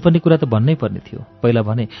भन्नुपर्ने कुरा त भन्नै पर्ने थियो। पहिला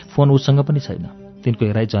भने फोन उसँग पनि छैन। तिनको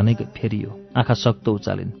हेराइ झनै फेरियो। आँखा सक्तो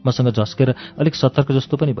उचालिन्। मसँग झस्केर अलिक सतर्क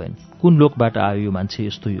जस्तो पनि भइन्। कुन लोकबाट आयो यो मान्छे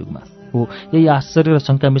यस्तो युगमा? हो, यही आश्चर्य र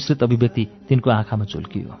शङ्का मिश्रित अभिव्यक्ति तिनको आँखामा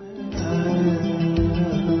झुल्कियो।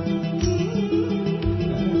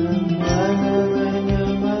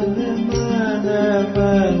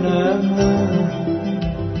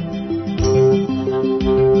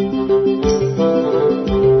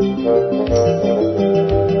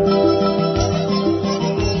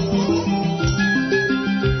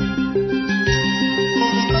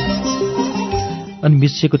 अनि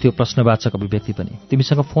मिसिएको थियो प्रश्नवाचक अभिव्यक्ति पनि।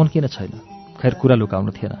 तिमीसँग फोन किन छैन? खैर, कुरा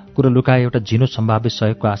लुकाउनु थिएन। कुरा लुकाए एउटा झिनो सम्भाव्य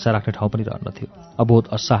सहयोगको आशा राख्ने ठाउँ पनि रहन्न थियो।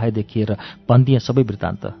 अबोध असहाय देखिएर भन्दिए सबै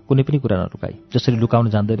वृत्तान्त, कुनै पनि कुरा नलुकाई। जसरी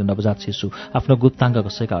लुकाउन जान्दैन नवजात शिशु आफ्नो गुप्ताङ्ग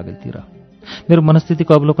कसैका अघिल्तिर। मेरो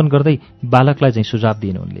मनस्थितिको अवलोकन गर्दै बालकलाई चाहिँ सुझाव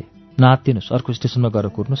दिइन् उनले। नआत्तिनुस्, अर्को स्टेसनमा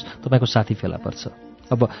गएर कुर्नुहोस्, तपाईँको साथी फेला पर्छ।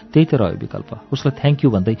 अब त्यही त रह्यो विकल्प। उसलाई थ्याङ्क यू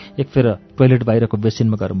भन्दै एकफेर टोयलेट बाहिरको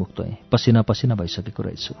बेसिनमा गएर मुख धोएँ। पसिना पसिना भइसकेको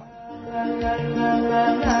रहेछु।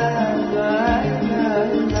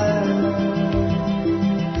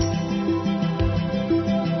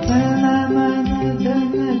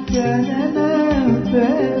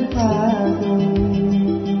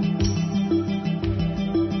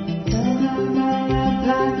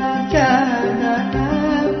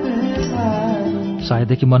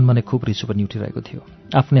 सायदेखि मनमा नै खुब रिसो पनि उठिरहेको थियो।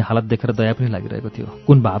 आफ्नै हालत देखेर दया पनि लागिरहेको थियो।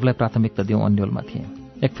 कुन भावलाई प्राथमिकता दिउँ अन्यलमा थिएँ।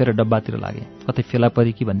 एकफेर डब्बातिर लागेँ, कतै फेला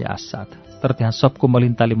परी कि भन्ने आश साथ। तर त्यहाँ सबको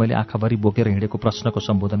मलिनताले मैले आँखाभरि बोकेर हिँडेको प्रश्नको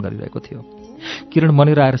सम्बोधन गरिरहेको थियो। किरण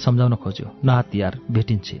मनेर आएर सम्झाउन खोज्यो, नआत्ती यार,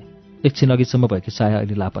 भेटिन्छे। एकछिन अघिसम्म भएकी साया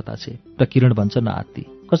अहिले लापता छे र किरण भन्छ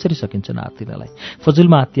नआत्ती। कसरी सकिन्छ नआत्तिनलाई?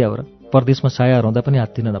 फजुलमा आत्तिया हो र? परदेशमा साया रहँदा पनि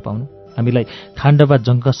आत्तिन नपाउनु? हामीलाई खाण्डवा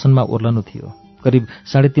जङ्कसनमा ओर्लनु थियो। करिब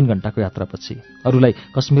 3.5 घण्टाको यात्रापछि। अरूलाई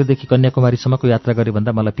कश्मीरदेखि कन्याकुमारीसम्मको यात्रा गरे भन्दा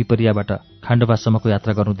मलाई पिपरियाबाट खाण्डवासम्मको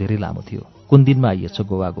यात्रा गर्नु धेरै लामो थियो। कुन दिनमा आइएछ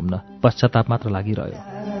गोवा घुम्न? पश्चाताप मात्र लागिरह्यो।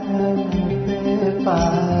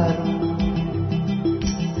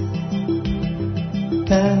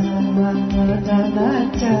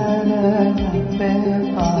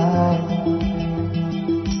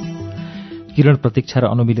 किरण प्रतीक्षा र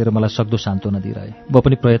अनुमिलेर मलाई सक्दो सान्त्वना दिइरहे। म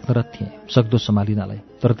पनि प्रयत्नरत थिएँ सक्दो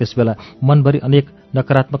सम्हालिनलाई। तर त्यसबेला मनभरि अनेक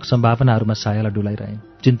नकारात्मक सम्भावनाहरूमा सायालाई डुलाइरहे।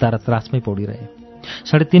 चिन्ता र त्रासमै पौडिरहे।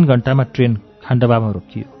 3.5 घण्टामा ट्रेन खाण्डवामा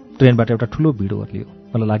रोकियो। ट्रेनबाट एउटा ठूलो भिड ओर्लियो।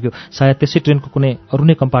 मलाई लाग्यो सायद त्यसै ट्रेनको कुनै अरू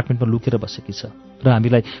नै कम्पार्टमेन्टमा लुकेर बसेकी छ र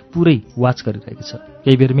हामीलाई पुरै वाच गरिरहेकी छ।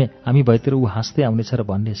 केही बेरमै हामी भएतिर ऊ हाँस्दै आउनेछ र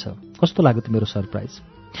भन्नेछ, कस्तो लाग्यो त मेरो सरप्राइज?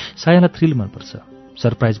 सायालाई थ्रिल मनपर्छ,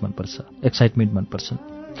 सरप्राइज मनपर्छ, एक्साइटमेन्ट मनपर्छन्।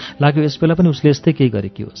 लाग्यो यसबेला पनि उसले यस्तै केही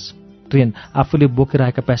गरेकी होस्। ट्रेन आफूले बोकेर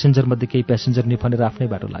आएका प्यासेन्जरमध्ये केही प्यासेन्जर निफनेर आफ्नै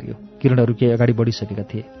बाटो लाग्यो। किरणहरू केही अगाडि बढिसकेका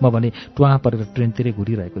थिए। म भने टुवा परेर ट्रेनतिरै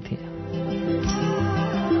घुरिरहेको थिएँ।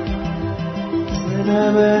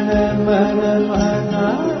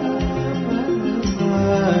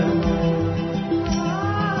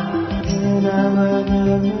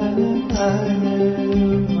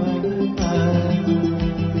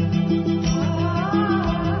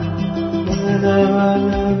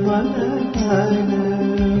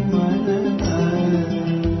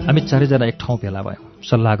 हामी चारैजना एक ठाउँ भेला भयौँ,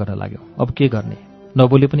 सल्लाह गर्न लाग्यौँ। अब के गर्ने?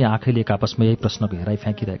 नबोले पनि आँखैले एक आपसमा यही प्रश्नको हेराइ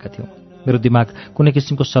फ्याँकिरहेका थियौँ। मेरो दिमाग कुनै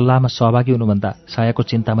किसिमको सल्लाहमा सहभागी हुनुभन्दा सायाको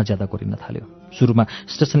चिन्तामा ज्यादा गरिन थाल्यो। सुरुमा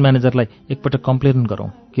स्टेसन म्यानेजरलाई एकपटक कम्प्लेन गरौँ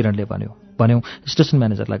किरणले भन्यौँ स्टेसन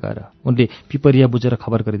म्यानेजरलाई गएर। उनले पिपरिया बुझेर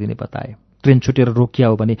खबर गरिदिने बताए। ट्रेन छुटेर रोकिया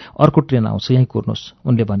हो भने अर्को ट्रेन आउँछ, यहीँ कुर्नुहोस्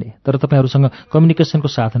उनले भने। तर तपाईँहरूसँग कम्युनिकेसनको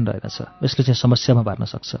साधन रहेनछ, यसले चाहिँ समस्यामा पार्न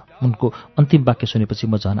सक्छ। उनको अन्तिम वाक्य सुनेपछि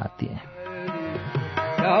म झन आत्तिएँ।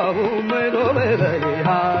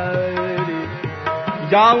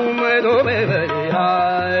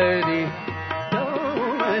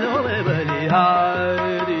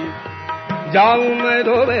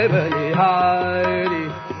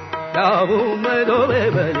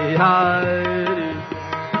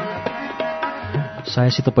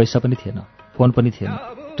 सायासित पैसा पनि थिएन, फोन पनि थिएन।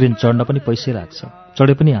 ट्रेन चढ्न पनि पैसै लाग्छ।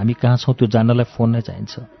 चढे पनि हामी कहाँ छौँ त्यो जान्नलाई फोन नै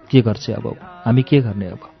चाहिन्छ। के गर्छ अब? हामी के गर्ने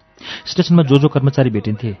अब? स्टेसनमा जो कर्मचारी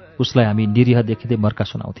भेटिन्थे उसलाई हामी निरीह देखिँदै मर्का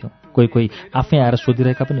सुनाउँथ्यौँ। कोही आफै आएर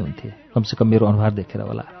सोधिरहेका पनि हुन्थे, कमसेकम मेरो अनुहार देखेर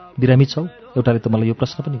होला। बिरामी छौ? एउटाले त मलाई यो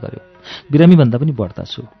प्रश्न पनि गर्यो। बिरामी भन्दा पनि बढ्ता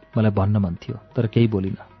छु। मलाई भन्न मन थियो तर केही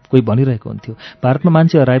बोलिनँ। कोही भनिरहेको हुन्थ्यो भारतमा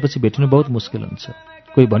मान्छे हराएपछि भेटिनु बहुत मुस्किल हुन्छ।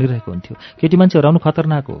 कोही भनिरहेको हुन्थ्यो केटी मान्छे हराउनु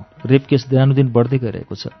खतरनाक हो, रेप केस दिनानुदिन बढ्दै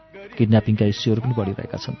गइरहेको छ, किडन्यापिङका इस्युहरू पनि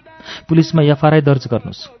बढिरहेका छन्, पुलिसमा एफआरआई दर्ज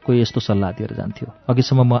गर्नुहोस्। कोही यस्तो सल्लाह दिएर जान्थ्यो।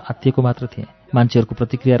 अघिसम्म म आत्तिएको मात्र थिएँ। मान्छेहरूको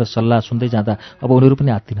प्रतिक्रिया र सल्लाह सुन्दै जाँदा अब उनीहरू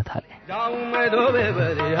पनि आत्तिन थाले।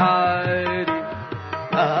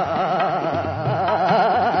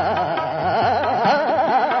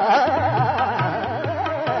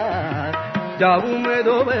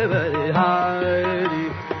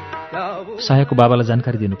 सायाको बाबालाई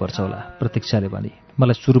जानकारी दिनुपर्छ होला, प्रतीक्षाले भने।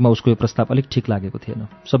 मलाई सुरुमा उसको यो प्रस्ताव अलिक ठिक लागेको थिएन।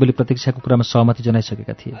 सबैले प्रतीक्षाको कुरामा सहमति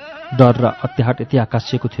जनाइसकेका थिए। डर र अत्याहट यति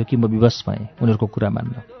आकाशिएको थियो कि म विवश भएँ उनीहरूको कुरा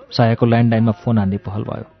मान्न। सायाको ल्यान्डलाइनमा फोन हान्ने पहल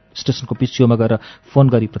भयो। स्टेसनको पिसिओमा गएर फोन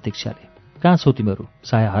गरी प्रतीक्षाले, कहाँ छौ तिमीहरू?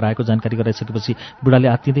 साया हराएको जानकारी गराइसकेपछि बुढाले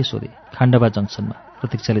आत्तिँदै सोधे। खाण्डवा जङ्सनमा,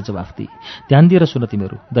 प्रतीक्षाले जवाफ दिए। ध्यान दिएर सुन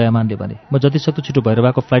तिमीहरू, दयामानले भने। म जतिसक्दो छिटो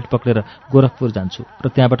भैरवाको फ्लाइट पक्रेर गोरखपुर जान्छु र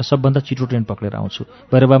त्यहाँबाट सबभन्दा छिटो ट्रेन पक्रेर आउँछु।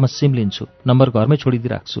 भैरवामा सिम लिन्छु, नम्बर घरमै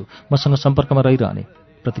छोडिदिइराख्छु, मसँग सम्पर्कमा रहिरहने।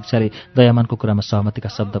 प्रतीक्षाले दयामानको कुरामा सहमतिका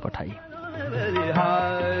शब्द पठाए।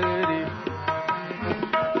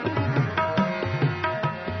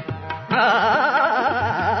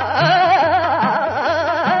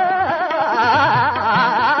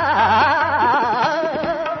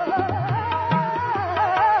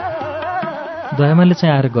 दयामानले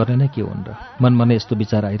चाहिँ आएर गर्ने नै के हुन् र? मनमनै यस्तो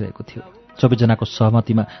विचार आइरहेको थियो। सबैजनाको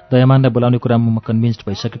सहमतिमा दयामानलाई बोलाउने कुरामा म कन्भिन्स्ड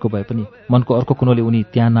भइसकेको भए पनि मनको अर्को कुनोले उनी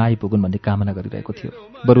त्यहाँ नआइपुगुन् भन्ने कामना गरिरहेको थियो।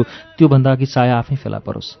 बरु त्योभन्दा अघि साया आफै फेला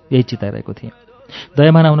परोस्, यही चिताइरहेको थिएँ।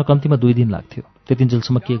 दयामान आउन कम्तीमा 2 दिन लाग्थ्यो।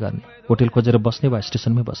 त्यतिन्जेलसम्म के गर्ने? होटेल खोजेर बस्ने वा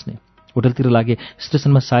स्टेसनमै बस्ने? होटेलतिर लागे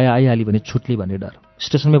स्टेसनमा साया आइहाली भने छुट्ली भन्ने डर।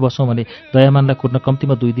 स्टेसनमै बसौँ भने दयामानलाई कुर्न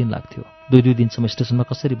कम्तीमा 2 दिन लाग्थ्यो। 2 दिनसम्म स्टेसनमा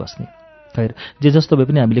कसरी बस्ने? खैर, जे जस्तो भए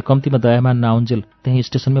पनि हामीले कम्तीमा दयामान नआउन्जेल त्यहीँ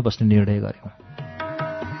स्टेसनमै बस्ने निर्णय गर्यौँ।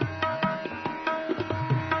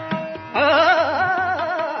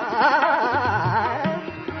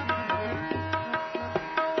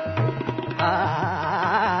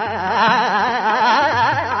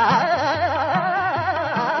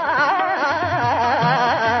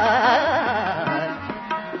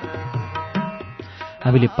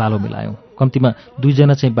 हामीले पालो मिलायौँ। कम्तीमा 2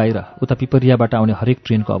 जना चाहिँ बाहिर उता पिपरियाबाट आउने हरेक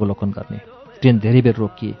ट्रेनको अवलोकन गर्ने। ट्रेन धेरै बेर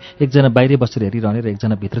रोकिए। एकजना बाहिरै बसेर हेरिरहने र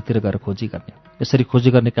एकजना भित्रतिर गएर खोजी गर्ने। यसरी खोजी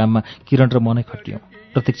गर्ने काममा किरण र म नै खटियौँ।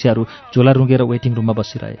 प्रतीक्षाहरू झोला रुँगेर वेटिङ रुममा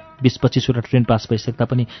बसिरहे। 20-25वटा ट्रेन पास भइसक्दा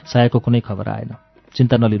पनि सायाको कुनै खबर आएन।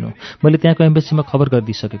 चिन्ता नलिनु, मैले त्यहाँको एम्बेसीमा खबर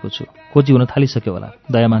गरिदिइसकेको छु। खोजी हुन थालिसक्यो होला।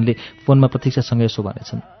 दयामानले फोनमा प्रतीक्षासँग यसो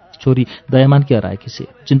भनेछन्। छोरी दयामानकी हराएकी छे,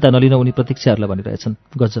 चिन्ता नलिन उनी प्रतीक्षाहरूलाई भनिरहेछन्।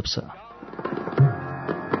 गजब छ।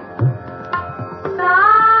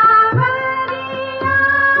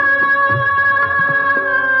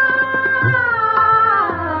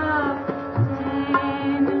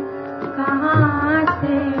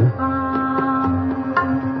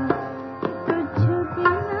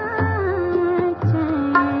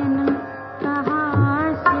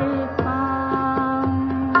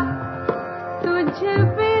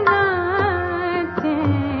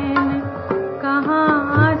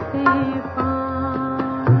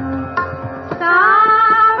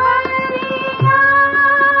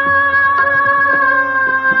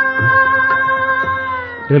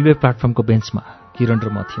 रेलवे प्लाटफर्मको बेन्चमा किरण र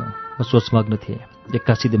म थियौँ। म सोचमग्न थिएँ।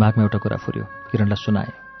 एक्कासी दिमागमा एउटा कुरा फुर्यो। किरणलाई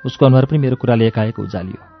सुनाएँ। उसको अनुहार पनि मेरो कुराले एकाएक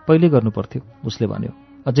उजालियो। पहिले गर्नुपर्थ्यो, उसले भन्यो।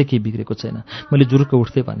 अझै केही बिग्रेको छैन। मैले जुरुक्क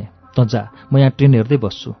उठ्दै भने, तँ जा, म यहाँ ट्रेन हेर्दै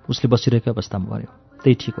बस्छु। उसले बसिरहेको अवस्थामा भन्यो,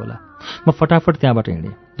 त्यही ठिक होला। म फटाफट त्यहाँबाट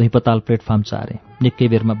हिँडेँ। धुइँपताल प्लेटफर्म चारेँ। निकै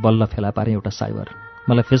बेरमा बल्ल फेला पारेँ एउटा साइबर।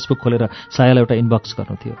 मलाई फेसबुक खोलेर सायालाई एउटा इनबक्स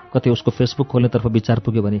गर्नु थियो। कतै उसको फेसबुक खोल्नेतर्फ विचार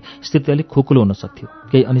पुग्यो भने स्थिति अलिक खुकुलो हुन सक्थ्यो,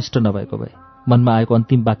 केही अनिष्ट नभएको भए। मनमा आएको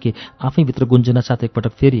अन्तिम वाक्य आफैभित्र गुन्जना साथ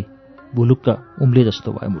एकपटक फेरि भुलुक्क उम्ले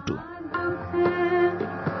जस्तो भयो मुटु।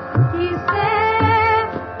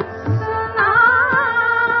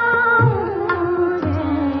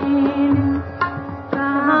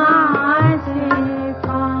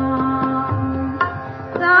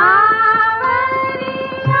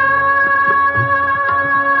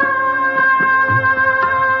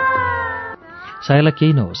 सायालाई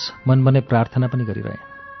केही नहोस् मनमनै प्रार्थना पनि गरिरहे।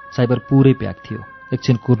 साइबर पुरै प्याक थियो।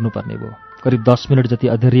 एकछिन कुर्नुपर्ने भयो। करिब 10 मिनट जति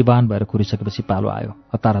अधैर्यवान भएर कुरिसकेपछि पालो आयो।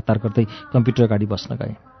 हतार हतार गर्दै कम्प्युटर अगाडि बस्न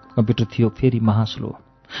गएँ। कम्प्युटर थियो फेरि महास्लो।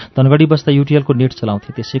 धनगढी बस्दा युटिएलको नेट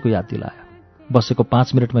चलाउँथे, त्यसैको याद दिलायो। बसेको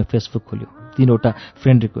 5 मिनटमै फेसबुक खोल्यो। 3वटा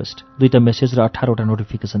फ्रेन्ड रिक्वेस्ट, 2टा मेसेज र 18वटा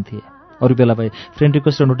नोटिफिकेसन थिए। अरू बेला भए फ्रेन्ड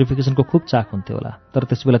रिक्वेस्ट र नोटिफिकेसनको खुब चाख हुन्थ्यो होला, तर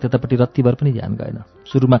त्यसबेला त्यतापट्टि रत्तिभर पनि ध्यान गएन।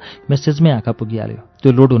 सुरुमा मेसेजमै आँखा पुगिहाल्यो।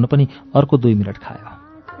 त्यो लोड हुन पनि अर्को 2 मिनट खायो।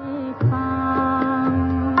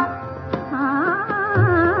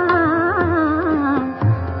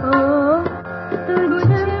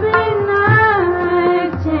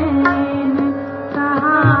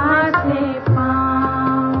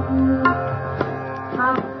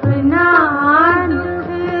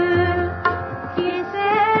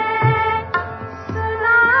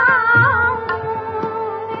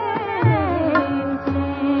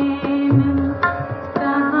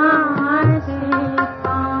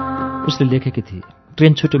 उसले लेखेकी थिए,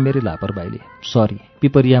 ट्रेन छुट्यो मेरै लापरवाहीले, सरी,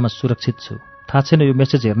 पिपरियामा सुरक्षित छु। थाहा छैन यो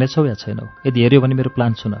मेसेज हेर्नेछौ या छैनौ। यदि हेऱ्यो भने मेरो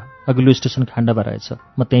प्लान सुन। अघिल्लो स्टेसन खाण्डवा रहेछ,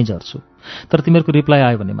 म त्यहीँ झर्छु। तर तिमीहरूको रिप्लाई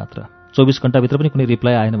आयो भने मात्र। 24 घण्टाभित्र पनि कुनै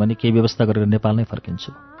रिप्लाई आएन भने केही व्यवस्था गरेर नेपाल नै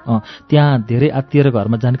फर्किन्छु। त्यहाँ धेरै आत्तीय र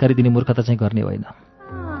घरमा जानकारी दिने मूर्खता चाहिँ गर्ने होइन।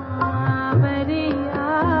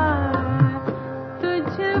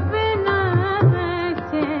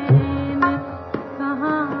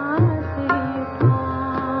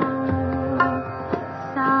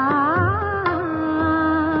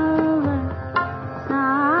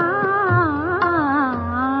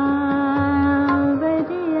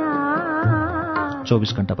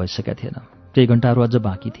 चौबीस घण्टा भइसकेका थिएन। केही घण्टाहरू अझ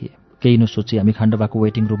बाँकी थिए। केही नसोची हामी खाण्डवाको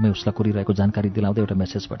वेटिङ रुममै उसलाई कुरिरहेको जानकारी दिलाउँदै एउटा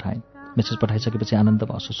मेसेज पठाएँ। मेसेज पठाइसकेपछि आनन्द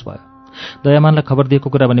महसुस भयो। दयामानलाई खबर दिएको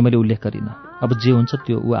कुरा भने मैले उल्लेख गरिनँ। अब जे हुन्छ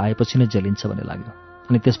त्यो ऊ आएपछि नै जेलिन्छ भन्ने लाग्यो।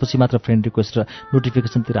 अनि त्यसपछि मात्र फ्रेन्ड रिक्वेस्ट र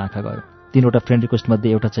नोटिफिकेसनतिर आँखा गयो। 3वटा फ्रेन्ड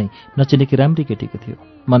रिक्वेस्टमध्ये एउटा चाहिँ नचिनेकी राम्री केटीको थियो।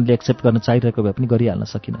 मनले एक्सेप्ट गर्न चाहिरहेको भए पनि गरिहाल्न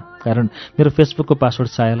सकिनँ, कारण मेरो फेसबुकको पासवर्ड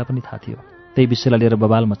सायालाई पनि थाहा थियो। त्यही विषयलाई लिएर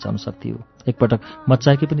बवाल मचाउन सक्थ्यो। एकपटक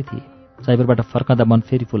मचाएकी पनि थिए। साइबरबाट फर्कँदा मन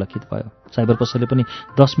फेरि पुलकित भयो। साइबर पसलले पनि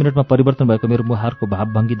 10 मिनटमा परिवर्तन भएको मेरो मुहारको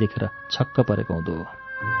भावभङ्गी देखेर छक्क परेको हुँदो।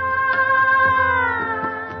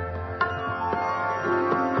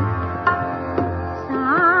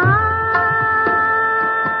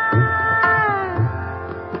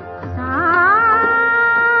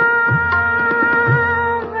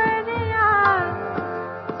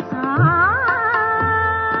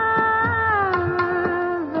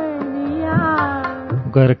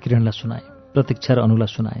 गएर किरणलाई सुनाएँ, प्रतीक्षा र अनुलाई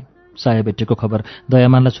सुनाएँ। साया भेटेको खबर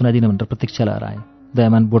दयामानलाई सुनाइदिन भनेर प्रतीक्षालाई हराएँ।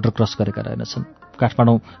 दयामान बोर्डर क्रस गरेका रहेनछन्।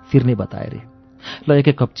 काठमाडौँ फिर्ने बताए रे। ल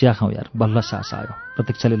एक कप चिया खाउँ यार, बल्ल सास आयो।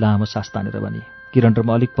 प्रतीक्षाले लामो सास तानेर भने। किरण र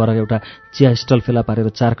म अलिक पर एउटा चिया स्टल फेला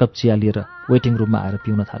पारेर 4 कप चिया लिएर वेटिङ रुममा आएर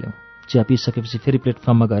पिउन थाल्यौँ। चिया पिइसकेपछि फेरि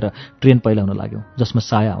प्लेटफर्ममा गएर ट्रेन पहिलाउन लाग्यौँ, जसमा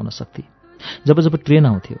साया आउन सक्थे। जब जब ट्रेन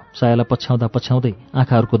आउँथ्यो सायालाई पछ्याउँदा पछ्याउँदै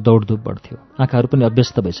आँखाहरूको दौडधुप बढ्थ्यो। आँखाहरू पनि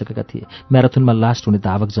अभ्यस्त भइसकेका थिए, म्याराथनमा लास्ट हुने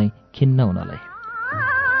धावक चाहिँ खिन्न हुनलाई।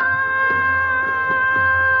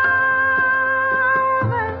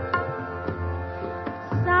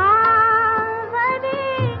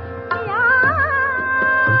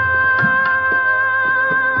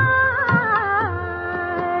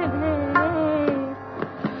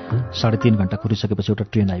 साढे 3 घण्टा कुरिसकेपछि एउटा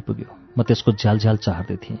ट्रेन आइपुग्यो। म त्यसको झ्यालझ्याल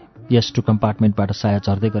चाहर्दै थिएँ। S2 कम्पार्टमेन्टबाट साया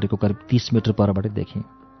झर्दै गरेको करिब 30 मिटर परबाटै देखेँ।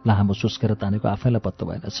 लामो सुस्केर तानेको आफैलाई पत्तो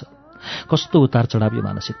भएनछ। कस्तो उतार चढाव यो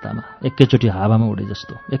मानसिकतामा। एकैचोटि हावामा उडे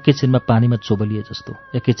जस्तो, एकैछिनमा पानीमा चोबलिए जस्तो,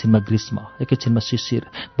 एकैछिनमा ग्रीष्म, एकैछिनमा शिशिर।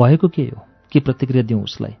 भएको के हो? के प्रतिक्रिया दिउँ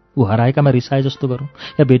उसलाई? ऊ हराएकामा रिसाए जस्तो गरौँ,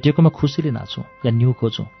 या भेटिएकोमा खुसीले नाचौँ, या न्यू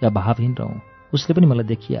खोजौँ, या भावहीन रहौँ? उसले पनि मलाई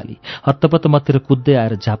देखिहाली। हत्तपत्त मतिर कुद्दै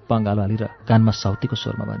आएर झाप्प अँगालो हालेर कानमा साउतीको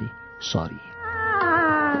स्वरमा भनी, सरी।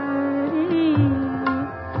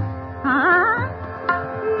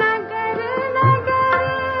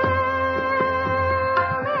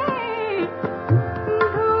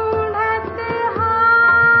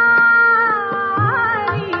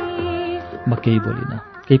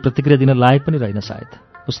 केही प्रतिक्रिया दिन लायक पनि रहेन सायद।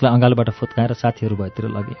 उसलाई अँगालोबाट फुत्काएर साथीहरू भएतिर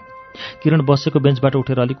लगे। किरण बसेको बेन्चबाट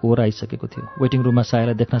उठेर अलिक ओर आइसकेको थियो। वेटिङ रुममा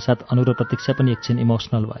सायालाई देख्न साथ अनु र प्रतीक्षा पनि एकछिन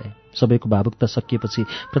इमोसनल भए। सबैको भावुकता सकिएपछि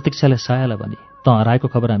प्रतीक्षाले सायालाई भने, "त हराएको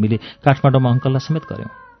खबर हामीले काठमाडौँमा अङ्कललाई समेत गर्यौँ।"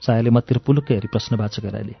 सायाले मतिर पुलुक्कै हेरी प्रश्नवाचक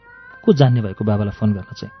हेराइले, "को जान्ने भएको बाबालाई फोन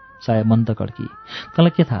गर्न चाहिँ?" साया मन्द कड्की, "तँलाई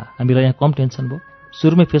के थाहा, हामीलाई यहाँ कम टेन्सन भयो?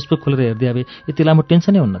 सुरुमै फेसबुक खोलेर हेर्दै भए यति लामो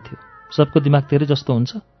टेन्सनै हुन्न थियो। सबको दिमाग तेरै जस्तो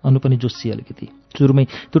हुन्छ?" अनु पनि जोस्सी अलिकति। "सुरुमै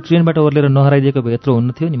त्यो ट्रेनबाट ओर्लेर नहराइदिएको भए यत्रो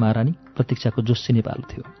हुन्न थियो नि महारानी।" प्रतीक्षाको जोस्सी नेपाल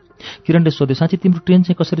थियो। किरणले सोध्यो, "साँच्ची तिम्रो ट्रेन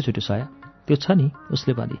चाहिँ कसरी छुट्यो साया?" "त्यो छ नि,"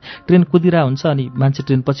 उसले भने, "ट्रेन कुदिरा हुन्छ अनि मान्छे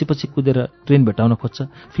ट्रेन पछि पछि कुदेर ट्रेन भेटाउन खोज्छ।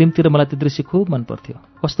 फिल्मतिर मलाई त्यो दृश्य खुब मन पर्थ्यो।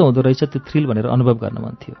 कस्तो हुँदो रहेछ त्यो थ्रिल भनेर अनुभव गर्न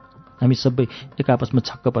मन थियो। हामी सबै एक आपसमा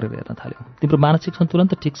छक्क परेर हेर्न थाल्यौँ। तिम्रो मानसिक सन्तुलन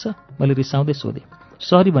त ठिक छ?" मैले रिसाउँदै सोधेँ।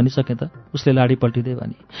 "सरी भनिसकेँ त," उसले लाडी पल्टिँदै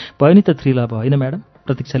भने। "भयो नि त थ्रिल अब, होइन म्याडम?"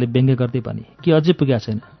 प्रतीक्षाले व्यङ्ग्य गर्दै भने। "कि अझै पुगेको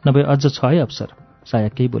छैन? नभए अझ छ है अवसर?" साया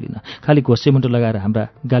केही बोलिन, खालि घोसे मुन्टो लगाएर हाम्रा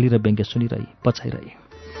गाली र व्यङ्ग्य सुनिरही, पछाइरही।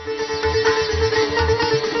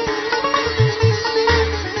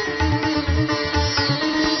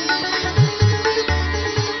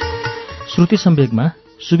 श्रुति सम्वेकमा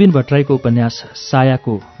सुबिन भट्टराईको उपन्यास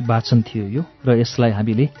सायाको वाचन थियो यो, र यसलाई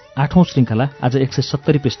हामीले 8औं श्रृङ्खला आज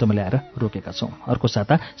 170 पृष्ठमा ल्याएर रोकेका छौं। अर्को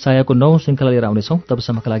साता सायाको 9औं श्रृङ्खला लिएर आउनेछौं।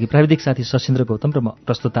 तबसम्मका लागि प्राविधिक साथी सशिन्द्र गौतम र म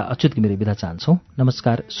प्रस्तुता अच्युत घिमिरे बिदा चाहन्छौं।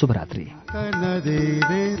 नमस्कार, शुभरात्रि।